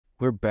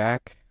We're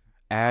back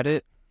at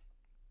it.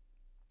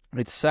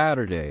 It's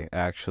Saturday,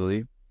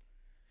 actually.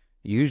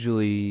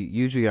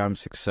 Usually I'm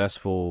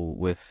successful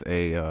with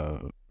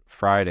a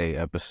Friday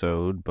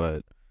episode,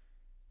 but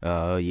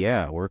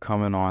yeah, we're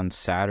coming on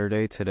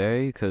Saturday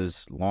today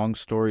because long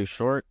story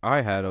short, I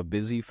had a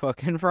busy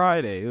fucking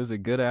Friday. It was a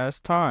good ass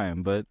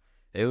time, but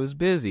it was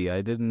busy.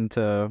 I didn't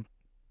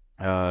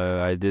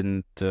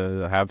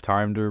have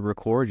time to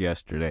record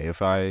yesterday.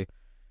 If I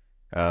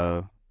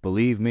uh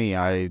believe me,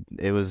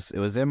 it was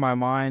in my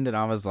mind and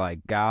I was like,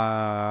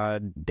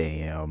 God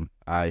damn,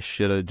 I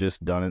should have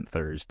just done it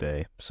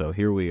Thursday. So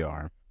here we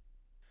are.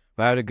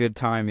 I had a good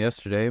time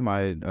yesterday.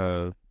 My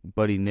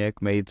buddy Nick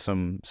made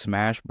some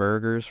smash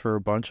burgers for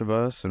a bunch of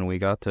us and we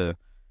got to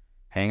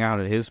hang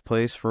out at his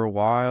place for a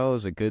while. It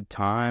was a good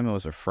time. It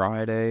was a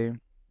Friday,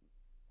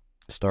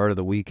 start of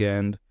the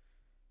weekend.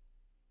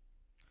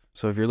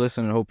 So if you're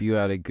listening, I hope you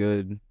had a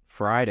good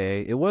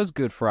Friday. It was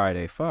Good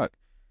Friday. Fuck.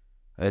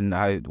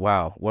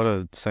 Wow, what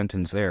a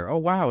sentence there. Oh,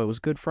 wow, it was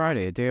Good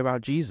Friday, a day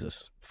about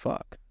Jesus.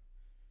 Fuck.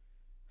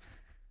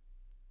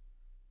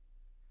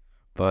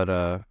 But,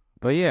 uh,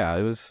 but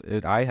yeah,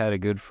 I had a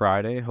good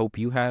Friday. Hope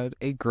you had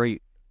a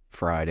great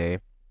Friday.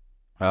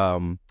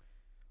 Um,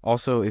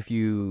 Also, if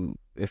you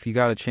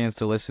got a chance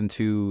to listen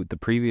to the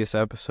previous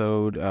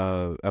episode,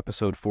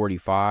 episode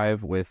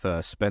 45 with,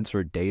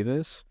 Spencer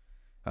Davis,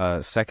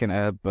 second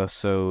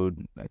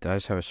episode, did I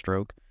just have a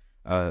stroke?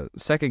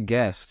 Second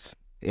guest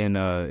in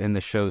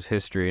the show's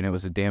history, and it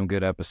was a damn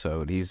good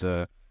episode. He's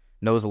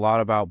knows a lot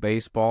about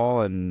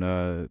baseball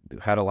and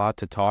had a lot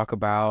to talk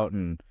about.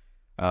 And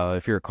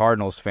if you're a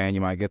Cardinals fan,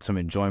 you might get some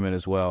enjoyment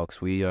as well.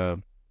 Because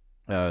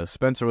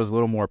Spencer was a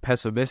little more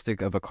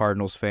pessimistic of a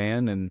Cardinals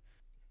fan, and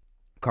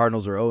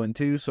Cardinals are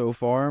 0-2 so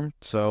far.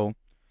 So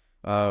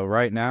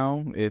right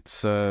now,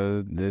 it's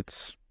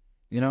there's,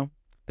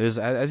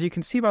 as you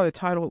can see by the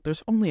title,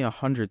 there's only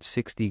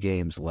 160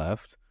 games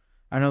left.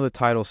 I know the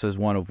title says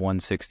one of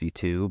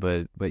 162,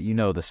 but you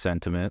know the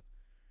sentiment.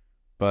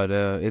 But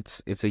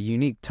it's a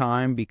unique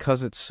time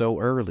because it's so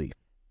early.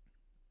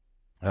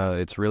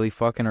 It's really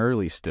fucking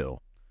early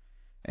still,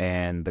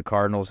 and the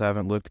Cardinals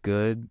haven't looked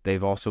good.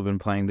 They've also been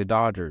playing the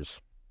Dodgers,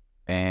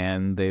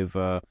 and they've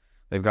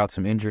got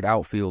some injured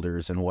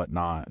outfielders and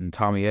whatnot, and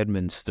Tommy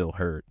Edmonds still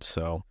hurt.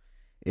 So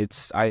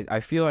I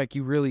feel like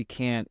you really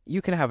can't.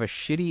 You can have a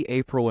shitty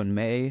April and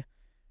May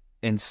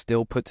and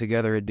still put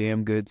together a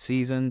damn good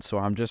season. So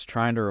I'm just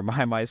trying to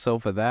remind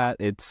myself of that.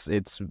 It's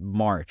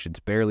March. It's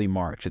barely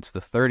March. It's the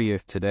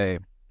 30th today.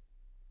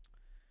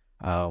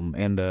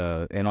 And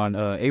on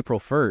April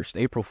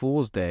 1st, April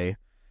Fool's Day,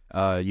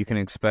 you can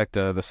expect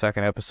the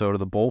second episode of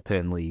the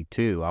Bullpen League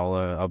too.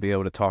 I'll be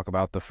able to talk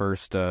about the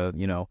first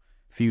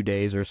few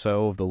days or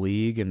so of the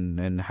league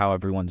and how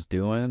everyone's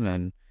doing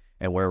and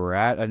where we're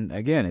at. And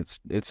again,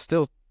 it's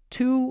still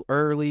too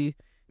early.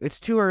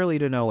 It's too early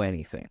to know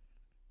anything.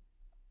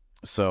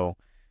 So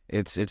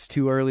it's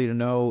too early to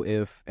know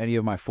if any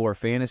of my 4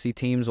 fantasy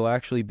teams will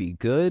actually be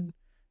good.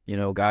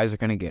 Guys are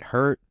going to get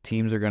hurt.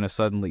 Teams are going to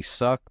suddenly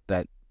suck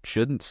that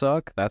shouldn't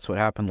suck. That's what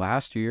happened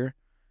last year.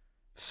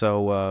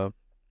 So,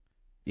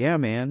 yeah,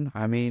 man.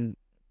 I mean,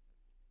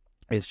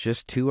 it's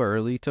just too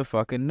early to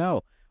fucking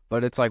know.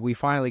 But it's like we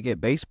finally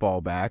get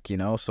baseball back,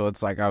 so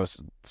it's like I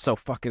was so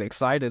fucking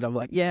excited. I'm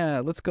like,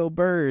 yeah, let's go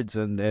Birds.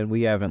 And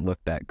we haven't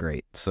looked that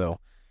great. So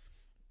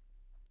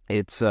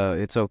it's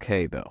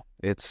okay though.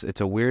 It's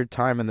a weird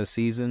time in the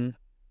season.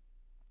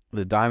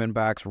 The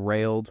Diamondbacks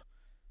railed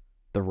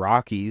the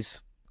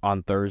Rockies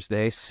on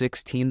Thursday,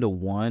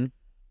 16-1.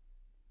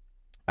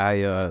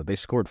 They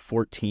scored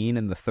 14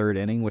 in the third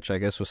inning, which I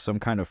guess was some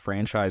kind of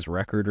franchise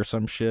record or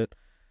some shit.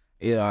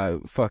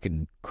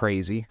 Fucking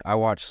crazy. I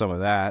watched some of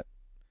that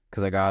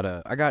because I got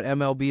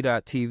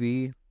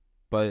MLB.TV,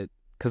 but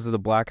because of the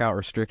blackout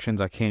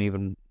restrictions, I can't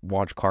even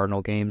watch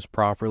Cardinal games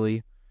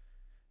properly.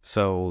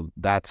 So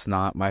that's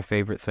not my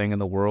favorite thing in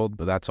the world,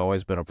 but that's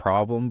always been a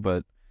problem.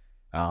 But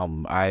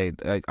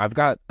I've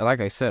got,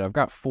 like I said, I've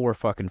got 4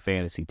 fucking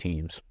fantasy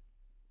teams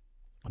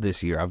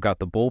this year. I've got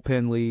the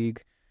Bullpen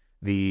League,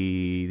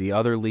 the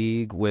other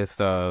league with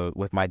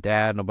my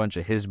dad and a bunch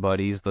of his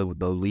buddies, the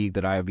league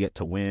that I have yet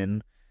to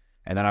win.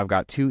 And then I've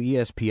got 2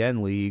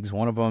 ESPN leagues.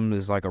 One of them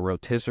is like a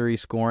rotisserie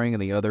scoring,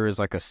 and the other is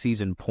like a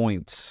season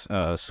points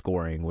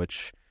scoring,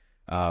 which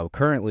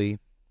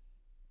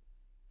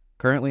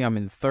Currently, I'm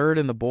in 3rd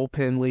in the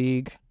Bullpen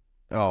League.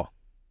 Oh,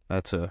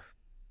 I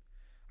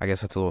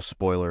guess that's a little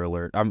spoiler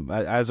alert.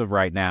 As of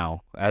right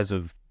now, as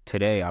of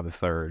today, I'm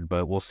 3rd,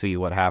 but we'll see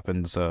what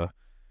happens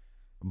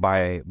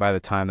by the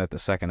time that the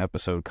second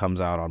episode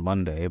comes out on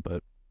Monday.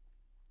 But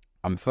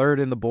I'm 3rd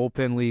in the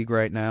Bullpen League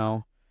right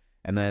now,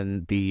 and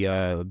then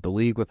the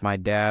league with my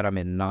dad, I'm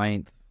in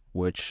 9th.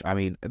 Which, I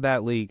mean,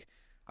 that league,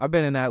 I've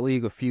been in that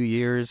league a few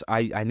years.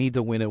 I need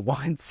to win it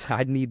once.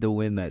 I need to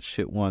win that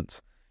shit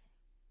once.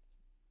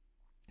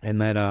 And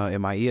then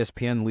in my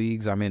ESPN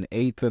leagues, I'm in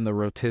 8th in the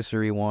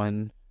rotisserie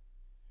one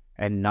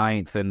and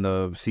 9th in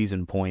the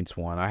season points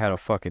one. I had a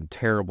fucking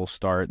terrible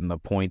start in the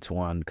points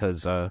one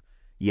because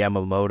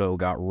Yamamoto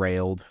got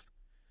railed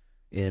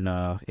in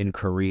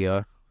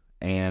Korea,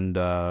 and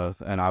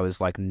I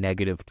was like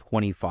negative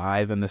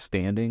 25 in the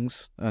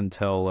standings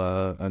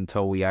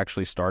until we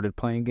actually started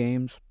playing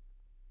games.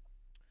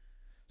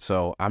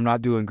 So I'm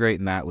not doing great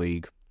in that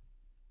league.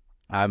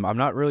 I'm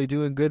not really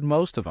doing good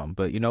most of them,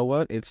 but you know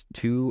what? It's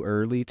too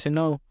early to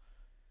know.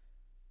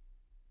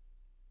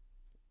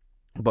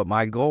 But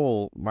my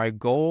goal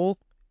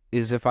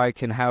is if I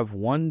can have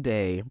one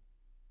day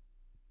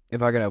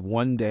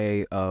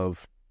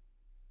of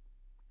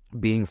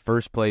being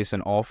first place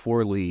in all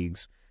 4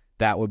 leagues,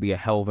 that would be a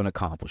hell of an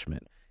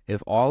accomplishment.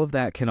 If all of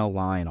that can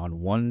align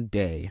on one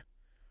day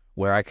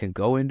where I can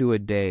go into a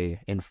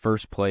day in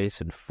first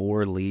place in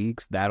 4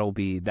 leagues, that'll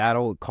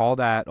call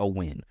that a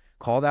win.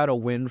 Call that a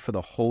win for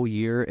the whole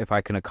year if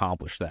I can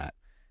accomplish that.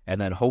 And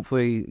then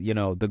hopefully,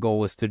 the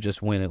goal is to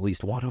just win at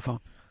least one of them.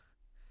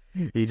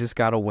 You just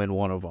got to win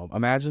one of them.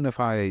 Imagine if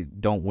I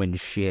don't win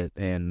shit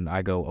and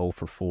I go 0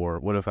 for 4.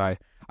 What if I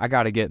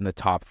got to get in the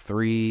top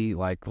 3?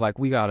 Like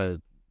we got to,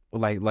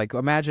 like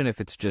imagine if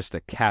it's just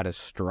a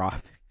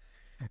catastrophic.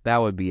 That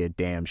would be a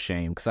damn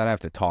shame because I'd have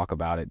to talk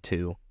about it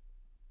too.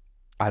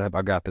 I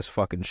got this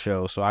fucking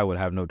show, so I would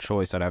have no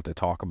choice. I'd have to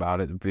talk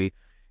about it.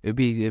 It'd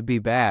be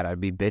bad. I'd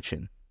be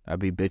bitching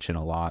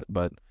a lot,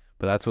 but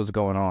that's what's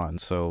going on.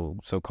 So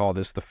call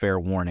this the fair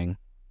warning.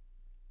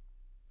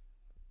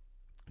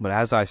 But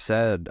as I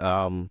said,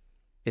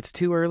 it's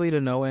too early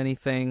to know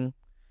anything.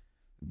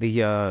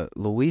 The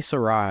Luis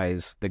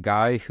Ariz, the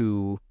guy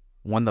who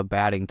won the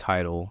batting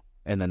title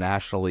in the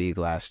National League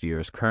last year,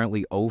 is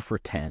currently 0 for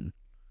 10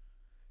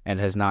 and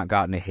has not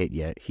gotten a hit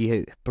yet. He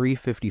hit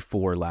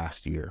 354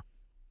 last year,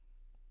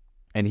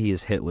 and he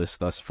is hitless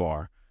thus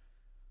far.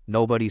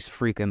 Nobody's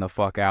freaking the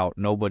fuck out.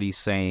 Nobody's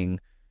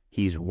saying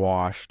he's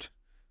washed,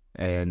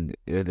 and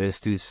this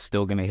dude's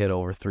still going to hit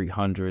over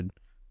 300.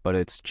 But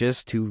it's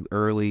just too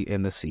early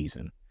in the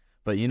season.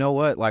 But you know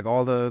what? Like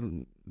all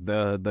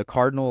the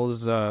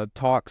Cardinals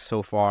talks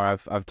so far,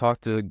 I've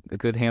talked to a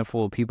good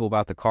handful of people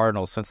about the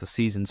Cardinals since the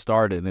season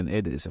started, and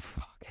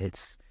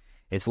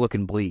it's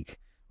looking bleak.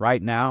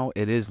 Right now,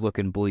 it is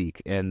looking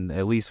bleak, and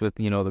at least with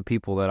the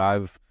people that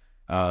I've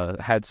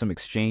had some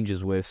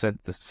exchanges with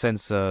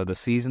since the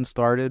season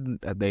started,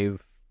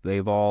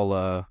 they've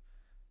all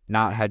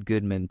not had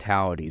good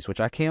mentalities, which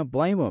I can't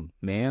blame them,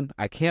 man.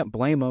 I can't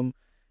blame them.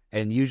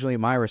 And usually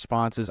my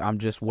response is I'm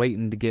just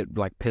waiting to get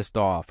like pissed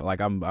off.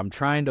 Like I'm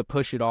trying to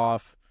push it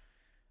off,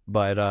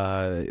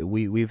 but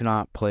we've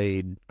not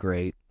played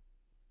great.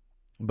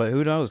 But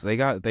who knows? They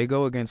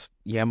go against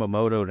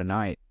Yamamoto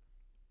tonight,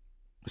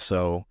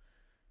 so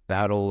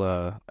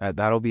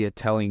that'll be a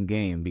telling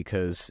game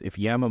because if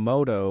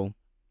Yamamoto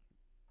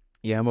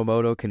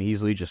can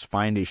easily just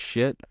find his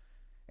shit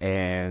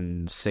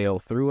and sail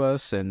through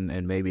us,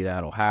 and maybe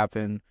that'll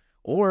happen.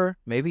 Or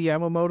maybe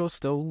Yamamoto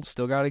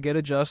still got to get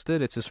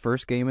adjusted. It's his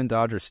first game in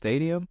Dodger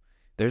Stadium.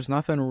 There's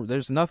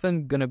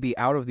nothing going to be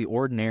out of the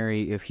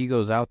ordinary if he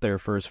goes out there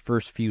for his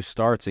first few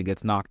starts and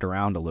gets knocked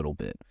around a little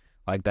bit.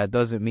 Like, that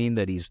doesn't mean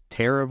that he's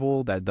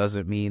terrible. That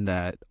doesn't mean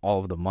that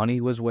all of the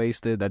money was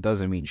wasted. That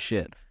doesn't mean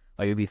shit.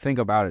 Like, if you think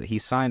about it, he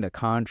signed a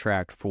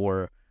contract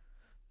for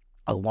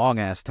a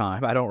long-ass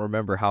time. I don't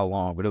remember how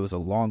long, but it was a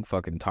long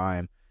fucking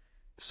time.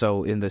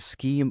 So in the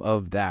scheme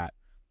of that,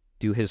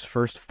 do his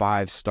first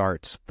 5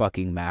 starts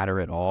fucking matter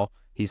at all?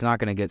 He's not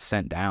going to get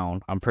sent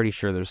down. I'm pretty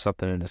sure there's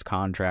something in his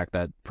contract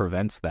that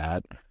prevents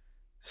that.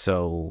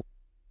 So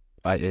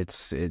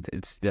that's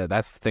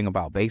the thing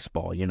about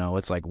baseball,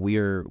 It's like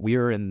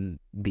we're in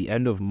the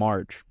end of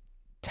March,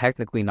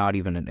 technically not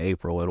even in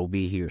April. It'll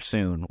be here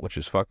soon, which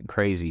is fucking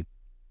crazy.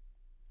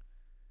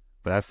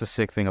 But that's the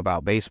sick thing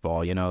about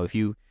baseball, If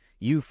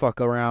you fuck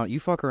around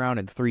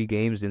in 3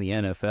 games in the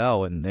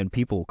NFL, and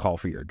people call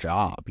for your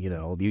job.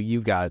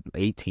 You've got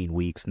 18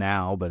 weeks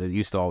now, but it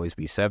used to always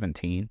be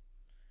 17.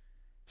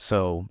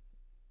 So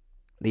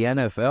the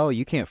NFL,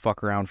 you can't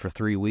fuck around for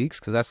 3 weeks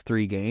because that's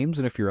 3 games,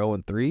 and if you're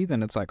 0-3,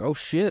 then it's like, oh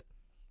shit,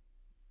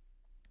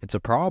 it's a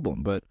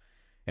problem. But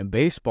in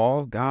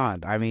baseball,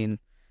 God, I mean,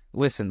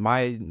 listen,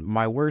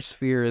 my worst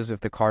fear is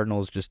if the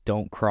Cardinals just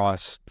don't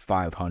cross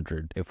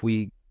 500. If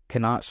we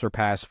cannot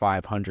surpass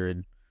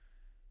 500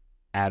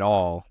 at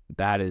all,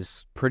 that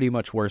is pretty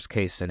much worst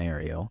case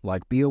scenario.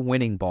 Like, be a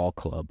winning ball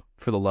club,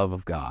 for the love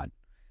of God.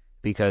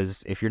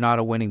 Because if you're not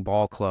a winning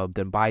ball club,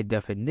 then by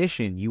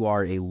definition, you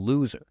are a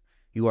loser.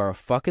 You are a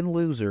fucking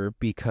loser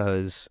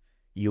because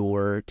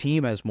your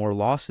team has more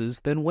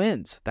losses than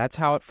wins. That's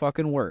how it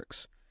fucking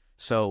works.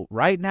 So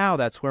right now,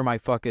 that's where my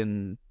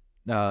fucking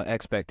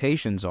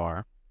expectations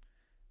are.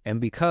 And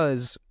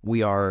because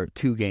we are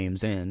 2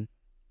 games in,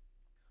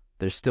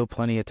 there's still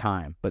plenty of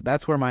time, but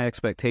that's where my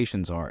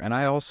expectations are. And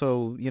I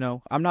also,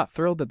 I'm not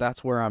thrilled that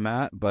that's where I'm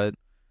at, but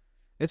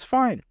it's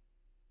fine.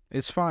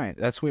 It's fine.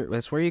 That's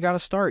where you got to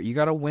start. You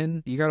got to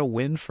win. You got to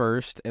win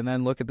first and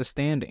then look at the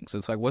standings.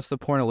 It's like, what's the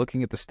point of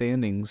looking at the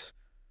standings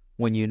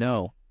when you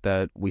know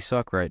that we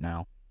suck right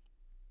now?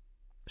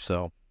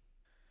 So,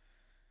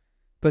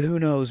 but who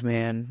knows,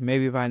 man?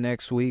 Maybe by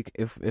next week,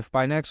 if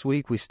by next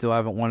week we still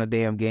haven't won a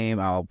damn game,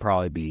 I'll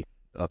probably be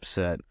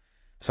upset.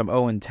 some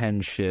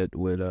 0-10 shit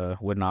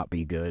would not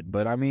be good.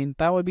 But I mean,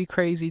 that would be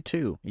crazy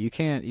too. You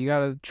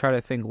gotta try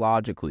to think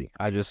logically.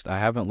 I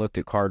haven't looked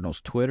at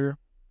Cardinals Twitter.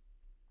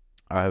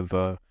 I've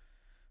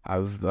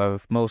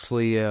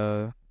mostly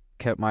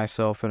kept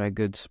myself in a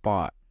good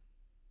spot.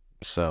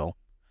 So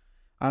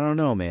I don't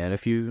know, man.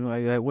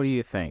 What do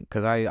you think?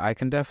 Because I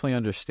can definitely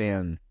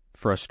understand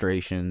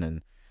frustration.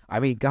 And I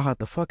mean, God,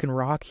 the fucking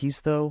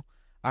Rockies though.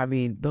 I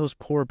mean, those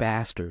poor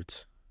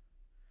bastards.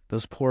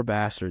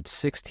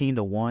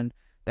 16-1.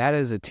 That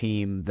is a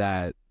team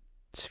that's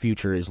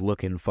future is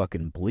looking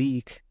fucking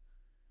bleak.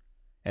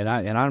 And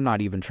I'm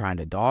not even trying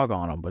to dog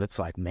on them, but it's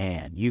like,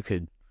 man, you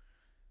could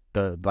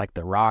the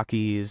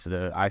Rockies.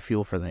 I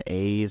feel for the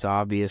A's,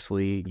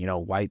 obviously.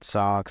 White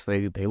Sox.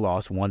 They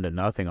lost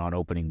 1-0 on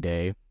opening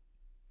day.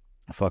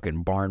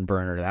 Fucking barn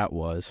burner that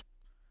was.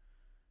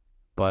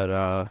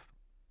 But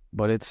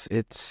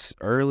it's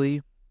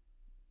early.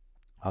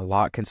 A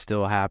lot can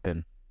still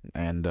happen,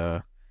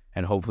 and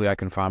hopefully I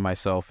can find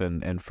myself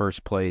in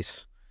first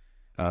place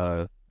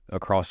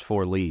across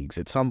 4 leagues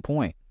at some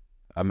point.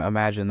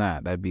 Imagine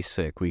that. That'd be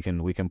sick. We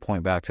can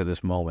point back to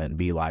this moment and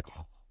be like,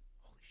 oh,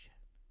 holy shit.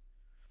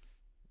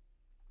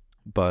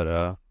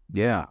 But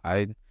yeah,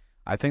 I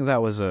think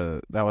that was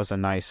a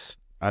nice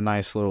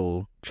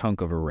little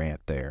chunk of a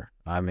rant there.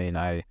 I mean,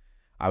 I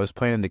was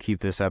planning to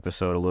keep this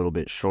episode a little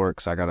bit short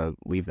because I gotta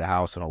leave the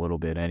house in a little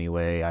bit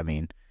anyway. I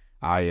mean,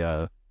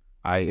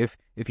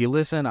 if you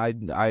listen,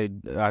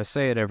 I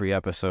say it every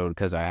episode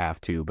because I have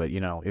to, but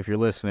if you're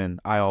listening,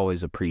 I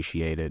always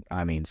appreciate it.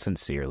 I mean,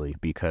 sincerely,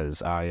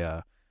 because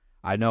I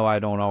know I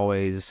don't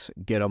always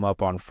get them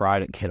up on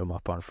Friday.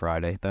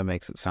 That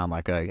makes it sound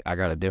like I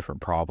got a different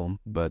problem,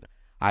 but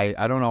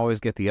I don't always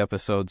get the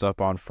episodes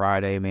up on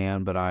Friday,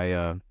 man. But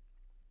I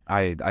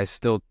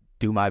still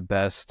do my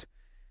best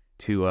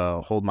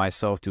to hold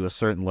myself to a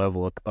certain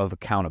level of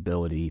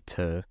accountability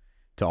to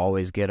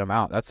always get them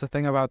out. That's the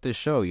thing about this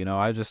show,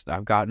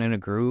 I've gotten in a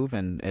groove,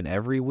 and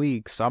every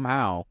week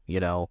somehow,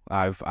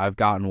 I've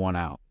gotten one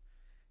out,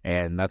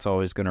 and that's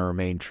always going to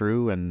remain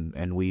true.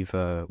 And we've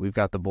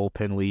got the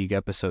Bullpen League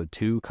episode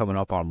 2 coming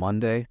up on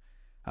Monday.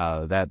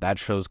 That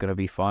show's going to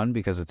be fun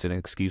because it's an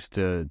excuse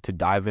to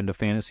dive into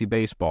fantasy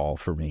baseball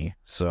for me.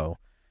 So,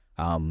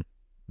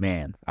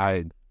 man,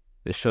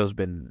 this show's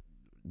been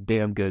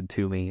damn good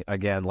to me.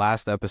 Again,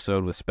 last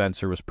episode with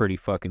Spencer was pretty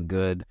fucking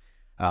good.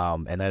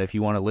 And then if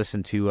you want to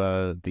listen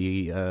to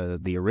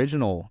the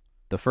original,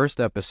 the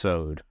first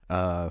episode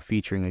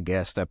featuring a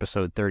guest,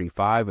 episode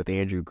 35 with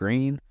Andrew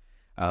Green,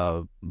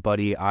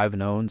 buddy I've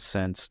known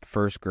since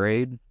first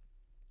grade,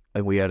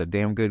 and we had a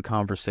damn good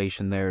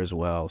conversation there as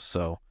well.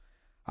 So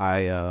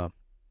I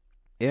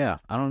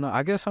don't know.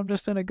 I guess I'm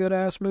just in a good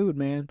ass mood,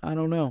 man. I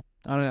don't know.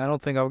 I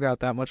don't think I've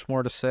got that much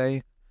more to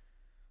say.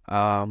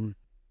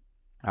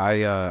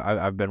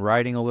 I've been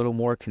writing a little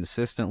more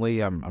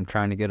consistently. I'm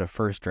trying to get a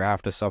first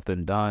draft of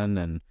something done,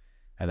 and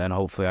then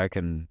hopefully I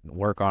can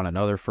work on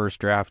another first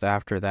draft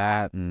after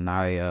that. And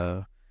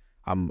I'm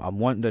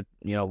wanting to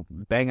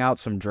bang out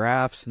some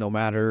drafts, no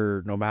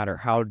matter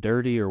how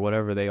dirty or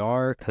whatever they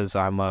are, because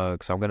I'm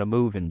gonna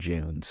move in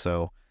June.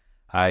 So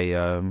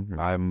I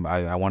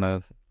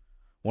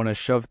want to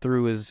shove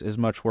through as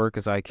much work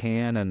as I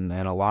can, and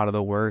a lot of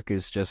the work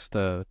is just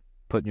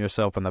putting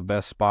yourself in the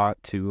best spot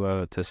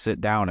to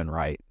sit down and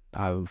write.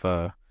 I've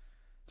kind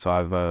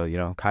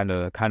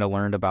of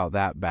learned about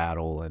that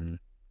battle, and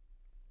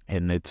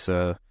it's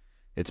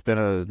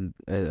been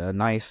a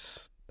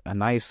nice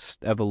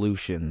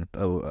evolution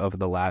of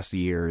the last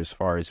year as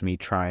far as me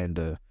trying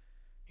to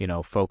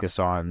focus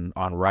on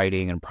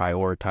writing and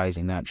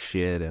prioritizing that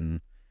shit, and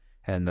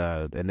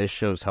this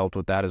show's helped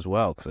with that as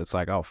well, because it's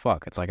like, oh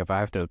fuck, it's like if I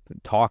have to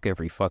talk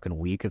every fucking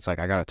week, it's like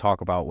I gotta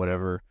talk about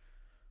whatever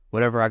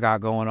I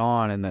got going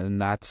on, and then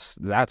that's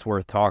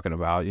worth talking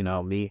about.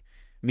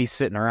 Me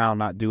sitting around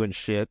not doing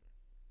shit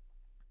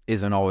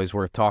isn't always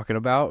worth talking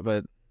about,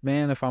 but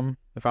man, if I'm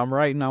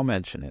writing, I'll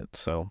mention it.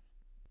 So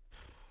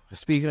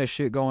speaking of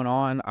shit going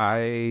on,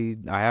 I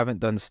haven't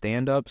done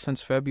stand up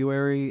since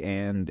February,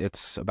 and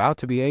it's about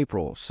to be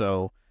April,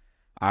 so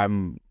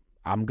I'm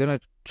gonna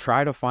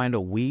try to find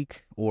a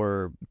week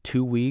or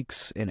 2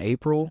 weeks in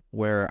April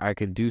where I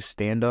can do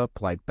stand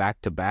up like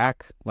back to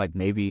back. Like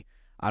maybe,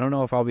 I don't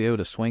know if I'll be able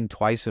to swing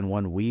twice in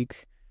 1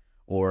 week,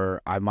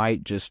 or I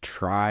might just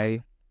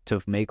try to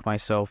make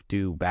myself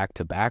do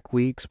back-to-back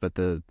weeks. But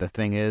the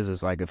thing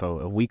is like if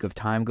a week of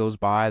time goes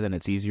by, then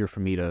it's easier for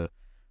me to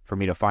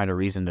find a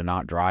reason to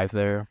not drive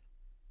there.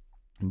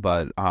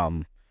 But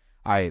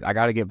I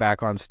got to get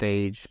back on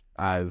stage.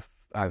 I've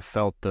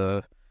felt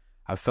the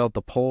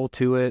pull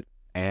to it,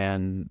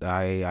 and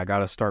I got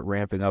to start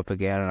ramping up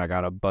again, and I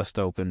got to bust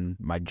open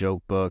my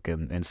joke book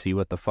and see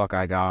what the fuck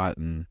I got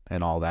and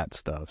all that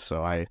stuff.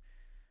 So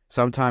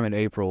sometime in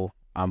April,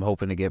 I'm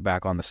hoping to get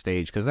back on the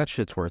stage, because that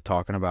shit's worth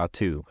talking about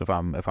too if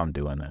I'm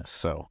doing this.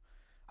 So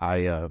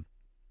I'm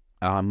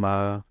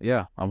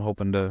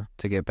hoping to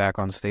get back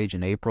on stage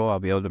in April.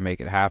 I'll be able to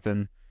make it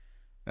happen,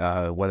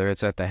 whether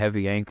it's at the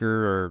Heavy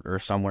Anchor or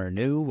somewhere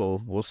new.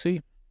 We'll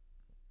see.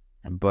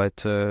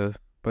 But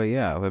But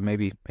yeah, but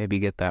maybe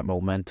get that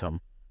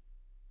momentum.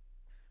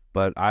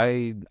 But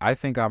I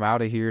think I'm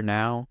out of here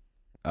now.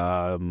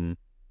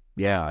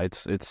 Yeah,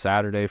 it's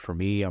Saturday for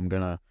me. I'm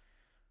gonna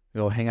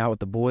go hang out with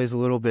the boys a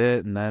little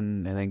bit, and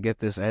then get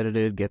this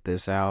edited, get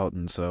this out,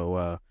 and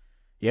so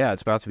yeah,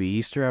 it's about to be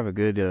Easter. Have a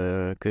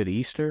good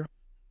Easter.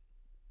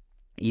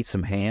 Eat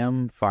some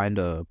ham. Find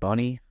a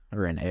bunny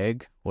or an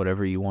egg,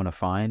 whatever you want to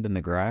find in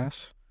the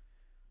grass.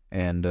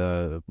 And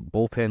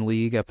Bullpen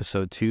League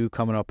episode 2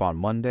 coming up on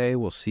Monday.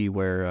 We'll see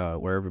where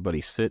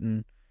everybody's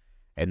sitting.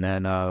 And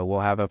then we'll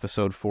have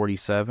episode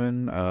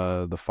 47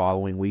 the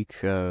following week,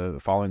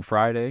 following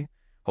Friday,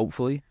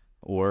 hopefully,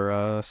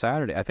 or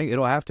Saturday. I think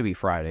it'll have to be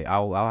Friday.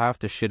 I'll have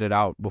to shit it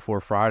out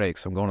before Friday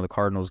because I'm going to the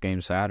Cardinals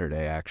game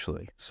Saturday,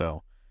 actually.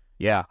 So,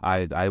 yeah,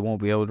 I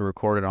won't be able to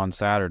record it on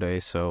Saturday.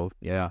 So,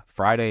 yeah,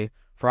 Friday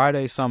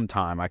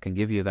sometime. I can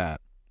give you that.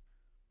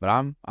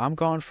 But I'm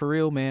gone for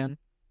real, man.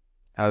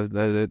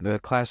 The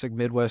classic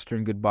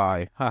Midwestern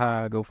goodbye.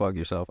 Haha, go fuck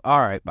yourself. All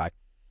right, bye.